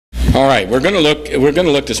All right, we're going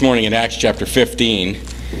to look this morning at Acts chapter 15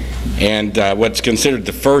 and what's considered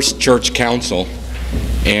the first church council.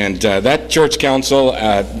 And that church council,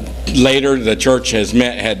 later the church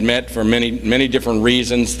had met for many different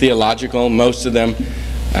reasons, theological, most of them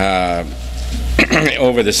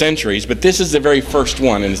over the centuries. But this is the very first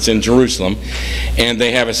one, and it's in Jerusalem. And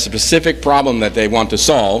they have a specific problem that they want to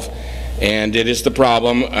solve, and it is the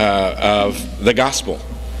problem of the gospel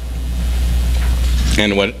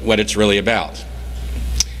and what it's really about.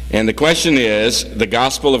 And the question is, the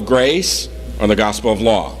gospel of grace or the gospel of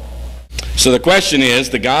law? So the question is,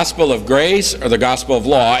 the gospel of grace or the gospel of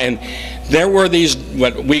law? And there were these,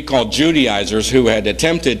 what we call Judaizers, who had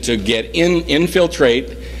attempted to infiltrate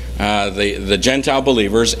the Gentile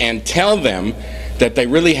believers and tell them that they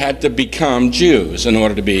really had to become Jews in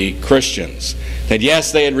order to be Christians. That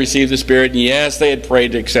yes, they had received the Spirit, and yes, they had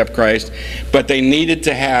prayed to accept Christ, but they needed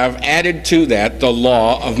to have added to that the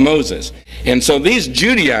law of Moses. And so these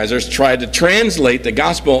Judaizers tried to translate the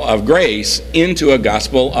gospel of grace into a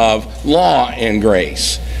gospel of law and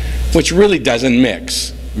grace, which really doesn't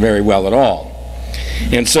mix very well at all.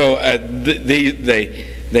 And so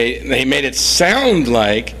they made it sound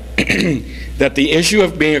like that the issue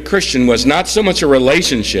of being a Christian was not so much a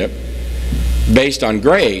relationship based on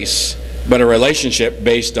grace, but a relationship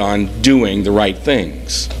based on doing the right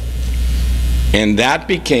things. And that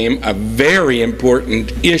became a very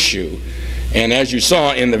important issue. And as you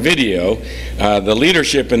saw in the video, the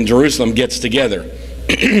leadership in Jerusalem gets together.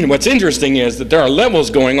 What's interesting is that there are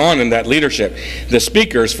levels going on in that leadership. The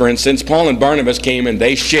speakers, for instance, Paul and Barnabas came and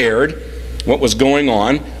they shared what was going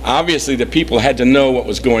on. Obviously, the people had to know what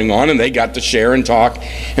was going on, and they got to share and talk.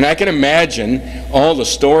 And I can imagine all the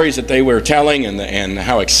stories that they were telling and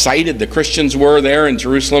how excited the Christians were there in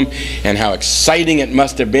Jerusalem and how exciting it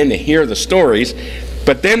must have been to hear the stories.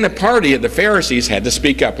 But then the party of the Pharisees had to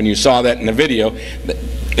speak up, and you saw that in the video.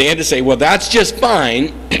 They had to say, well, that's just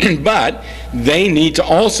fine, but they need to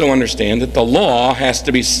also understand that the law has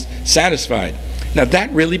to be satisfied. Now,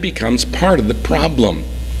 that really becomes part of the problem.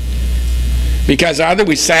 Because either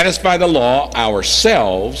we satisfy the law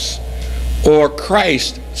ourselves, or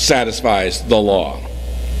Christ satisfies the law.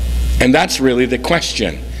 And that's really the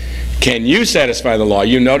question. Can you satisfy the law?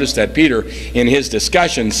 You notice that Peter, in his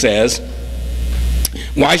discussion, says,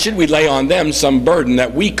 why should we lay on them some burden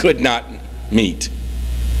that we could not meet?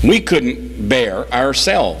 We couldn't bear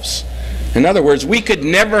ourselves. In other words, we could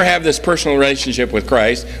never have this personal relationship with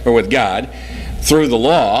Christ or with God through the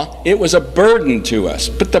law. It was a burden to us.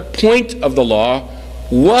 But the point of the law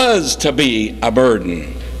was to be a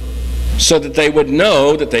burden, so that they would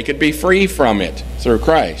know that they could be free from it through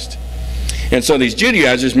Christ. And so these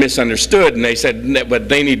Judaizers misunderstood, and they said that but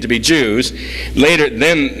they need to be Jews.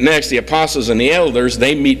 Next, the apostles and the elders,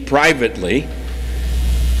 they meet privately.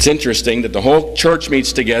 It's interesting that the whole church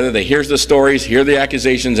meets together. They hear the stories, hear the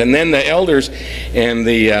accusations, and then the elders and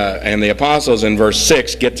the apostles in verse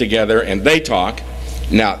 6 get together and they talk.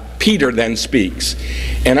 Now, Peter then speaks.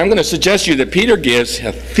 And I'm going to suggest to you that Peter gives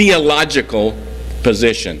a theological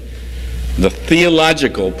position. The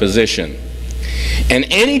theological position.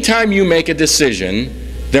 And anytime you make a decision,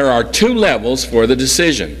 there are two levels for the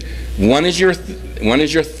decision. One is your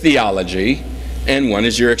theology, and one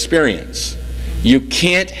is your experience. You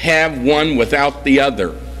can't have one without the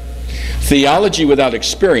other. Theology without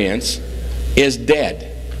experience is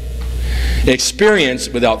dead. Experience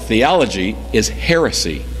without theology is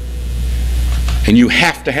heresy. And you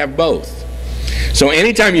have to have both. So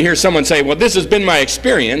anytime you hear someone say, well, this has been my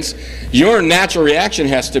experience, your natural reaction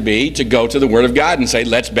has to be to go to the Word of God and say,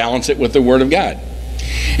 let's balance it with the Word of God.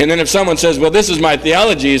 And then if someone says, well, this is my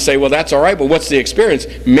theology, you say, well, that's all right, but what's the experience?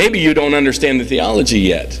 Maybe you don't understand the theology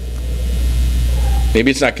yet. Maybe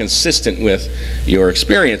it's not consistent with your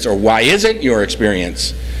experience. Or why isn't your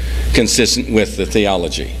experience consistent with the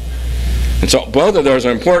theology? And so both of those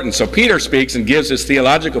are important. So Peter speaks and gives his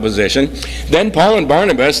theological position. Then Paul and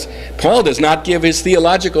Barnabas, Paul does not give his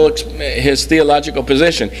theological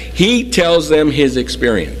position. He tells them his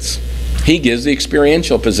experience. He gives the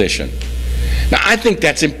experiential position. Now, I think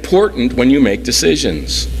that's important when you make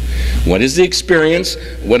decisions. What is the experience?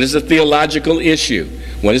 What is the theological issue?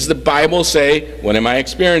 What does the Bible say? What am I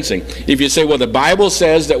experiencing? If you say, well, the Bible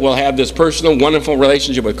says that we'll have this personal, wonderful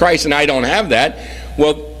relationship with Christ, and I don't have that,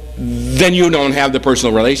 well, then you don't have the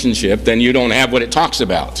personal relationship. Then you don't have what it talks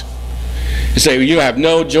about. You say, well, you have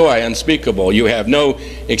no joy unspeakable. You have no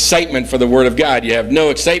excitement for the Word of God. You have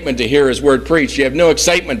no excitement to hear His Word preached. You have no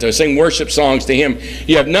excitement to sing worship songs to Him.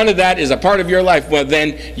 You have none of that as a part of your life. Well,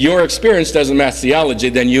 then your experience doesn't match theology.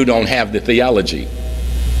 Then you don't have the theology.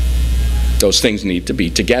 Those things need to be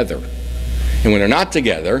together. And when they're not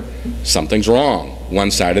together, something's wrong,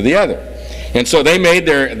 one side or the other. And so they made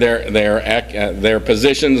their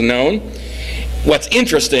positions known. What's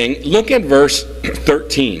interesting, look at verse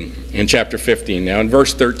 13 in chapter 15. Now in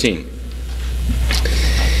verse 13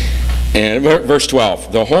 and verse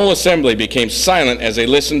 12, the whole assembly became silent as they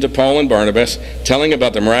listened to Paul and Barnabas telling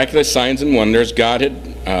about the miraculous signs and wonders God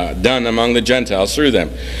had done among the Gentiles through them.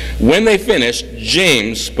 When they finished,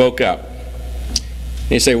 James spoke up.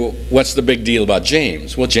 You say, well, what's the big deal about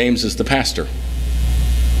James? Well, James is the pastor.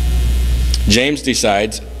 James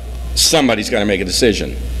decides somebody's got to make a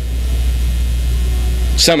decision.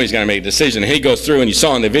 Somebody's got to make a decision. And he goes through, and you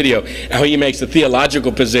saw in the video how he makes the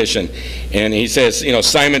theological position. And he says,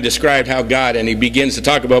 Simon described how God, and he begins to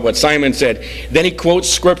talk about what Simon said. Then he quotes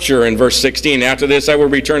scripture in verse 16. After this I will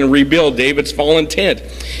return and rebuild David's fallen tent.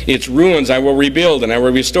 Its ruins I will rebuild, and I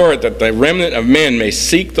will restore it, that the remnant of men may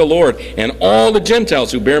seek the Lord, and all the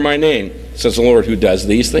Gentiles who bear my name, says the Lord who does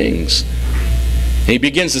these things. He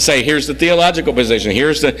begins to say, here's the theological position,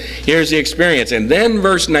 here's the experience. And then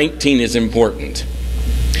verse 19 is important.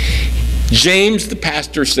 James, the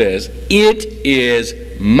pastor, says, it is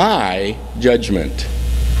my judgment.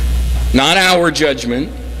 Not our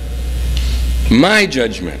judgment, my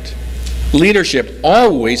judgment. Leadership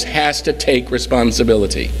always has to take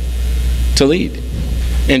responsibility to lead.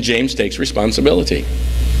 And James takes responsibility.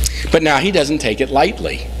 But now he doesn't take it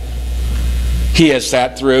lightly. He has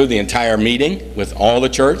sat through the entire meeting with all the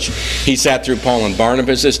church. He sat through Paul and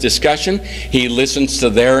Barnabas' discussion. He listens to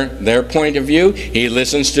their point of view. He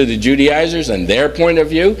listens to the Judaizers and their point of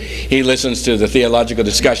view. He listens to the theological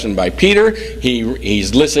discussion by Peter.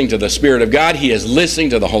 He's listening to the Spirit of God. He is listening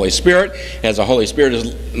to the Holy Spirit as the Holy Spirit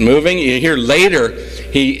is moving. You hear later,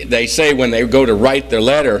 they say when they go to write their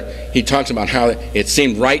letter, he talks about how it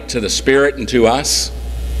seemed right to the Spirit and to us.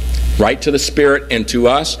 Right to the Spirit and to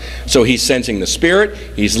us. So he's sensing the Spirit,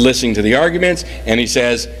 he's listening to the arguments, and he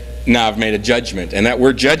says, now I've made a judgment. And that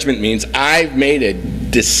word judgment means I've made a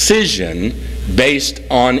decision based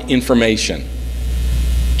on information.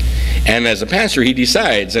 And as a pastor, he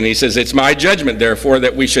decides, and he says, it's my judgment, therefore,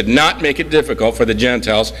 that we should not make it difficult for the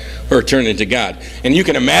Gentiles who are turning to God. And you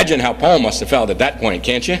can imagine how Paul must have felt at that point,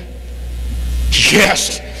 can't you?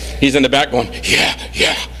 Yes! He's in the back going,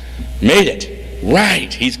 yeah, made it.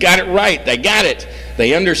 Right. He's got it right. They got it.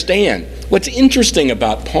 They understand. What's interesting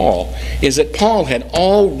about Paul is that Paul had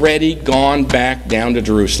already gone back down to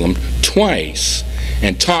Jerusalem twice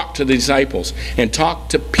and talked to the disciples and talked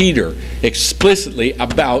to Peter explicitly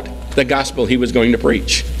about the gospel he was going to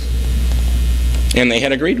preach. And they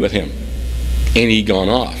had agreed with him. And he'd gone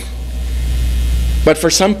off. But for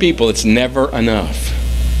some people, it's never enough.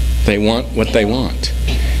 They want what they want.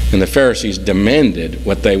 And the Pharisees demanded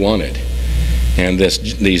what they wanted. And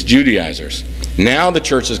these Judaizers. Now the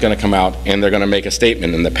church is going to come out and they're going to make a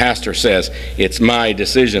statement, and the pastor says, it's my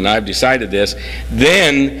decision, I've decided this.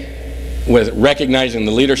 Then, with recognizing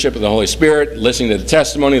the leadership of the Holy Spirit, listening to the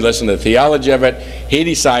testimony, listening to the theology of it, he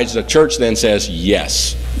decides, the church then says,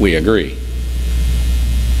 yes, we agree.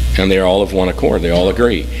 And they're all of one accord, they all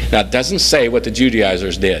agree. Now it doesn't say what the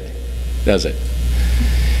Judaizers did, does it?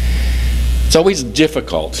 It's always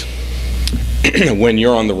difficult when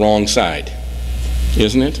you're on the wrong side.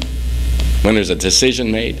 Isn't it? When there's a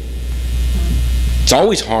decision made. It's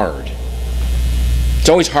always hard. It's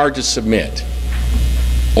always hard to submit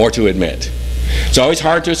or to admit. It's always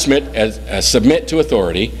hard to submit to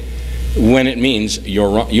authority when it means you're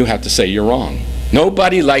wrong. You have to say you're wrong.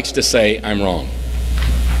 Nobody likes to say I'm wrong.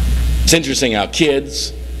 It's interesting how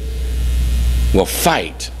kids will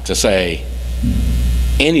fight to say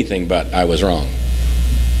anything but I was wrong.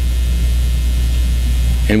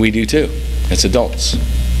 And we do too. As adults,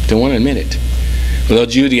 don't want to admit it. Well,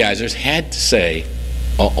 those Judaizers had to say,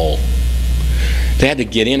 uh-oh. They had to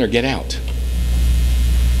get in or get out.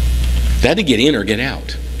 They had to get in or get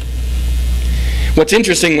out. What's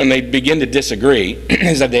interesting when they begin to disagree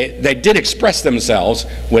is that they did express themselves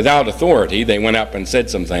without authority. They went up and said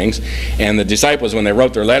some things. And the disciples, when they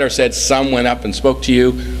wrote their letter, said, some went up and spoke to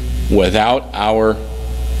you without our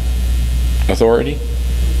authority.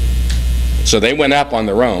 So they went up on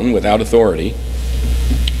their own without authority,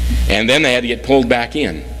 and then they had to get pulled back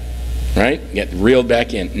in, right? Get reeled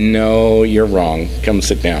back in. No, you're wrong. Come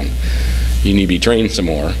sit down. You need to be trained some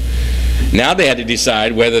more. Now they had to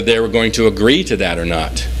decide whether they were going to agree to that or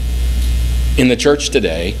not. In the church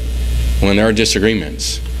today, when there are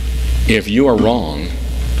disagreements, if you are wrong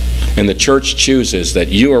and the church chooses that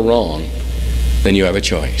you are wrong, then you have a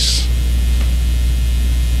choice.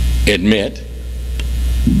 Admit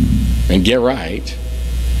and get right,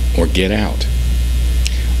 or get out.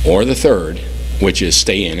 Or the third, which is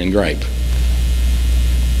stay in and gripe.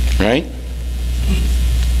 Right?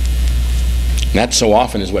 And that so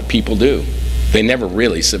often is what people do. They never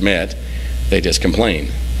really submit. They just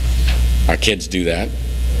complain. Our kids do that.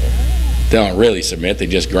 They don't really submit. They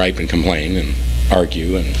just gripe and complain and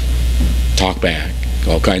argue and talk back,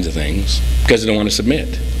 all kinds of things, because they don't want to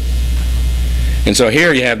submit. And so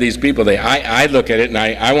here you have these people. I look at it and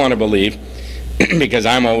I want to believe, because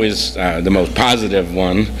I'm always the most positive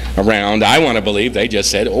one around, I want to believe they just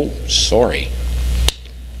said, oh, sorry.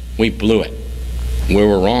 We blew it. We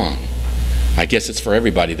were wrong. I guess it's for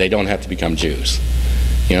everybody. They don't have to become Jews.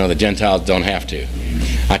 You know, the Gentiles don't have to.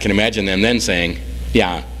 I can imagine them then saying,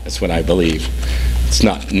 yeah, that's what I believe. It's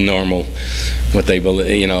not normal what they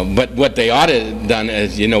believe, you know. But what they ought to have done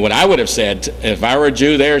is, you know, what I would have said, if I were a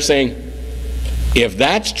Jew, they're saying, if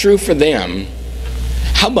that's true for them,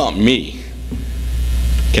 how about me?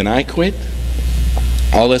 Can I quit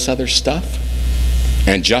all this other stuff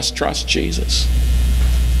and just trust Jesus?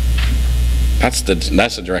 That's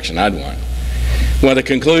the direction I'd want. Well, the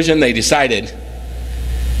conclusion, they decided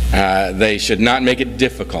they should not make it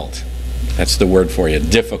difficult. That's the word for you,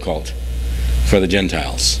 difficult for the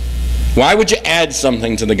Gentiles. Why would you add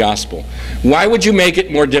something to the gospel? Why would you make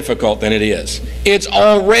it more difficult than it is? It's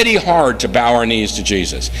already hard to bow our knees to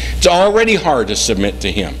Jesus. It's already hard to submit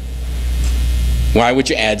to him. Why would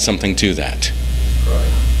you add something to that?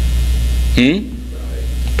 Pride.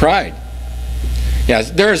 Pride.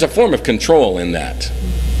 Yes, there is a form of control in that.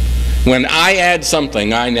 When I add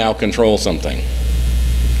something, I now control something.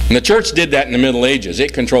 And the church did that in the Middle Ages.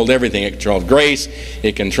 It controlled everything. It controlled grace.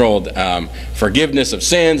 It controlled forgiveness of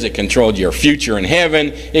sins. It controlled your future in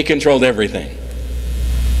heaven. It controlled everything.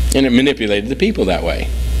 And it manipulated the people that way.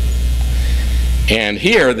 And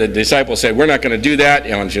here the disciples said, we're not going to do that.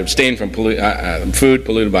 You want to abstain from food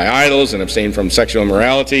polluted by idols, and abstain from sexual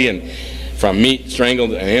immorality, and from meat,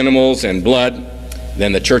 strangled animals, and blood.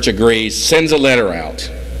 Then the church agrees, sends a letter out,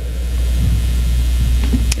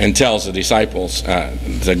 and tells the disciples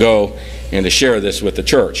to go and to share this with the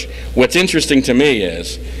church. What's interesting to me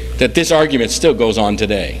is that this argument still goes on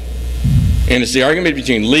today. And it's the argument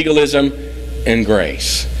between legalism and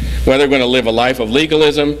grace. Whether we're going to live a life of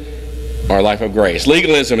legalism or a life of grace.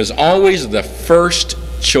 Legalism is always the first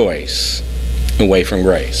choice away from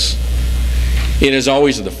grace. It is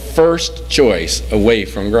always the first choice away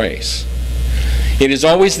from grace. It is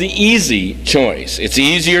always the easy choice. It's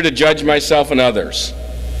easier to judge myself and others.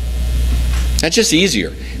 That's just easier.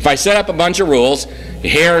 If I set up a bunch of rules,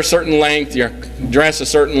 your hair a certain length, your dress a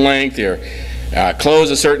certain length, your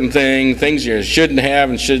clothes a certain thing, things you shouldn't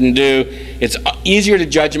have and shouldn't do, it's easier to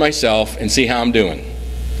judge myself and see how I'm doing.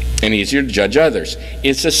 And easier to judge others.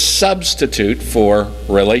 It's a substitute for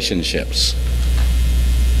relationships.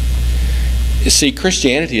 You see,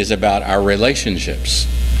 Christianity is about our relationships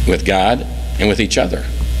with God and with each other.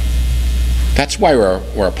 That's why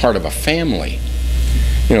we're a part of a family.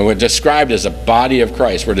 You know, we're described as a body of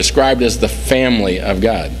Christ. We're described as the family of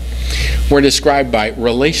God. We're described by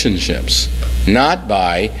relationships, not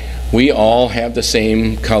by we all have the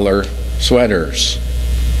same color sweaters,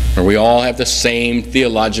 or we all have the same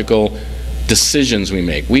theological decisions we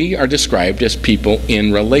make. We are described as people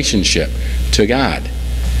in relationship to God.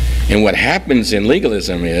 And what happens in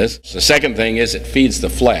legalism is, the second thing is, it feeds the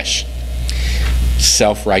flesh.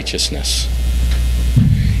 Self-righteousness.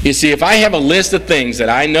 You see, if I have a list of things that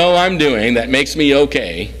I know I'm doing that makes me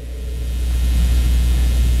okay,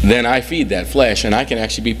 then I feed that flesh, and I can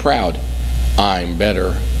actually be proud. I'm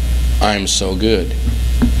better. I'm so good.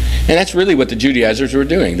 And that's really what the Judaizers were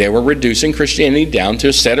doing. They were reducing Christianity down to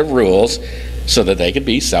a set of rules so that they could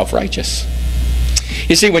be self-righteous.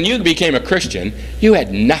 You see, when you became a Christian, you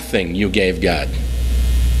had nothing you gave God.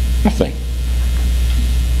 Nothing.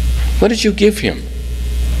 What did you give him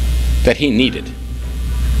that he needed?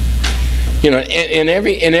 You know, and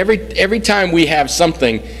every time we have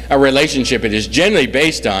something, a relationship, it is generally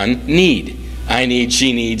based on need. I need,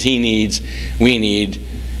 she needs, he needs, we need,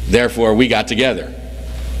 therefore we got together.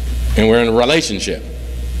 And we're in a relationship.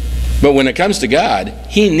 But when it comes to God,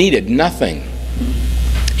 he needed nothing.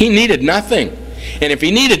 He needed nothing. And if he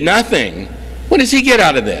needed nothing, what does he get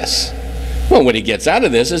out of this? Well, what he gets out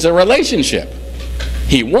of this is a relationship.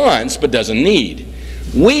 He wants but doesn't need.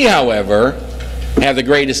 We, however, have the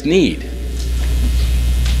greatest need.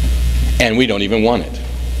 And we don't even want it.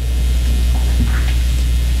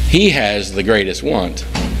 He has the greatest want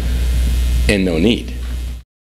and no need.